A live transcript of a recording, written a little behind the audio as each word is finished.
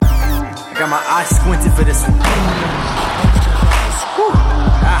got my eyes squinted for this one.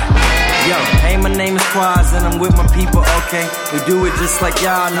 Yo, hey, my name is Quaz and I'm with my people, okay? We do it just like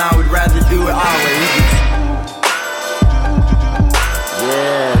y'all, now we'd rather do it our way.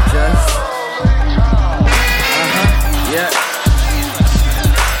 Yeah, just yeah.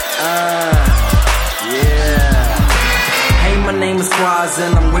 Yeah. Hey, my name is Quaz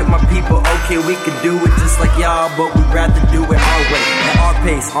and I'm with my people, okay? We could do it just like y'all, but we'd rather do it our way. At our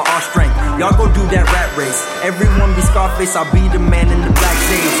pace, on our strength. Y'all go do that rat race. Everyone be Scarface, I'll be the man in the black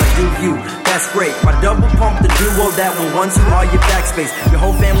shades. I do you, that's great. My double pump, the duo, that one, 1, 2, all your backspace. Your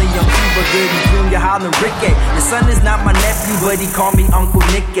whole family, young Cuba, good and Junior, Holland, Ricky. Your son is not my nephew, but he call me Uncle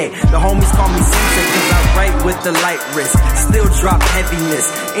Nicky. The homies call me Sensei, cause I write with the light wrist. Still drop heaviness,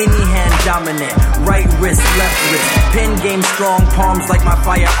 any hand dominant. Right wrist, left wrist. Pen game strong, palms like my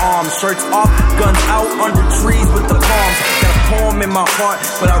firearms. Shirts off, guns out, under trees with the palms. Got a poem in my heart,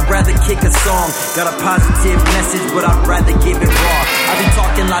 but I'd rather kick a song. Got a positive message, but I'd rather give it raw. I be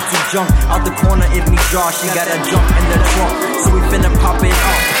talking lots of junk, out the corner if me jaw. She got a jump in the trunk, so we finna pop it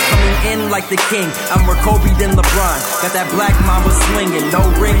off. Coming in like the king, I'm more Kobe than LeBron. Got that black mamba swinging, no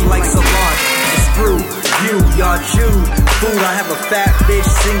ring like Salon. Screw you, y'all choose food. I have a fat bitch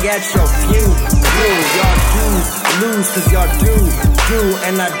sing at your feud. Y'all choose lose, cause y'all do.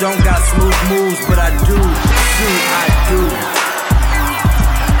 And I don't got smooth moves, but I do. Shoot, I do.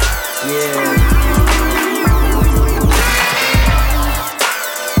 Yeah.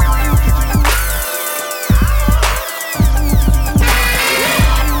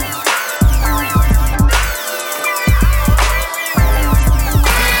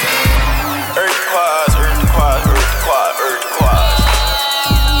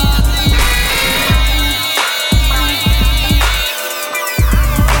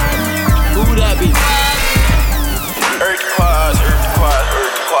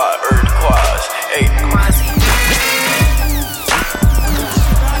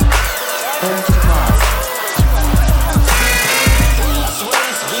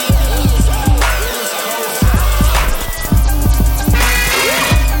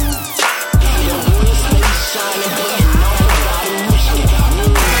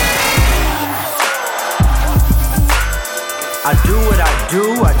 I do what I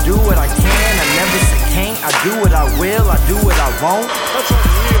do, I do what I can, I never say can't, I do what I will, I do what I won't.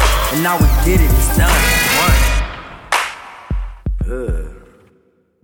 And now we did it, it's done, one.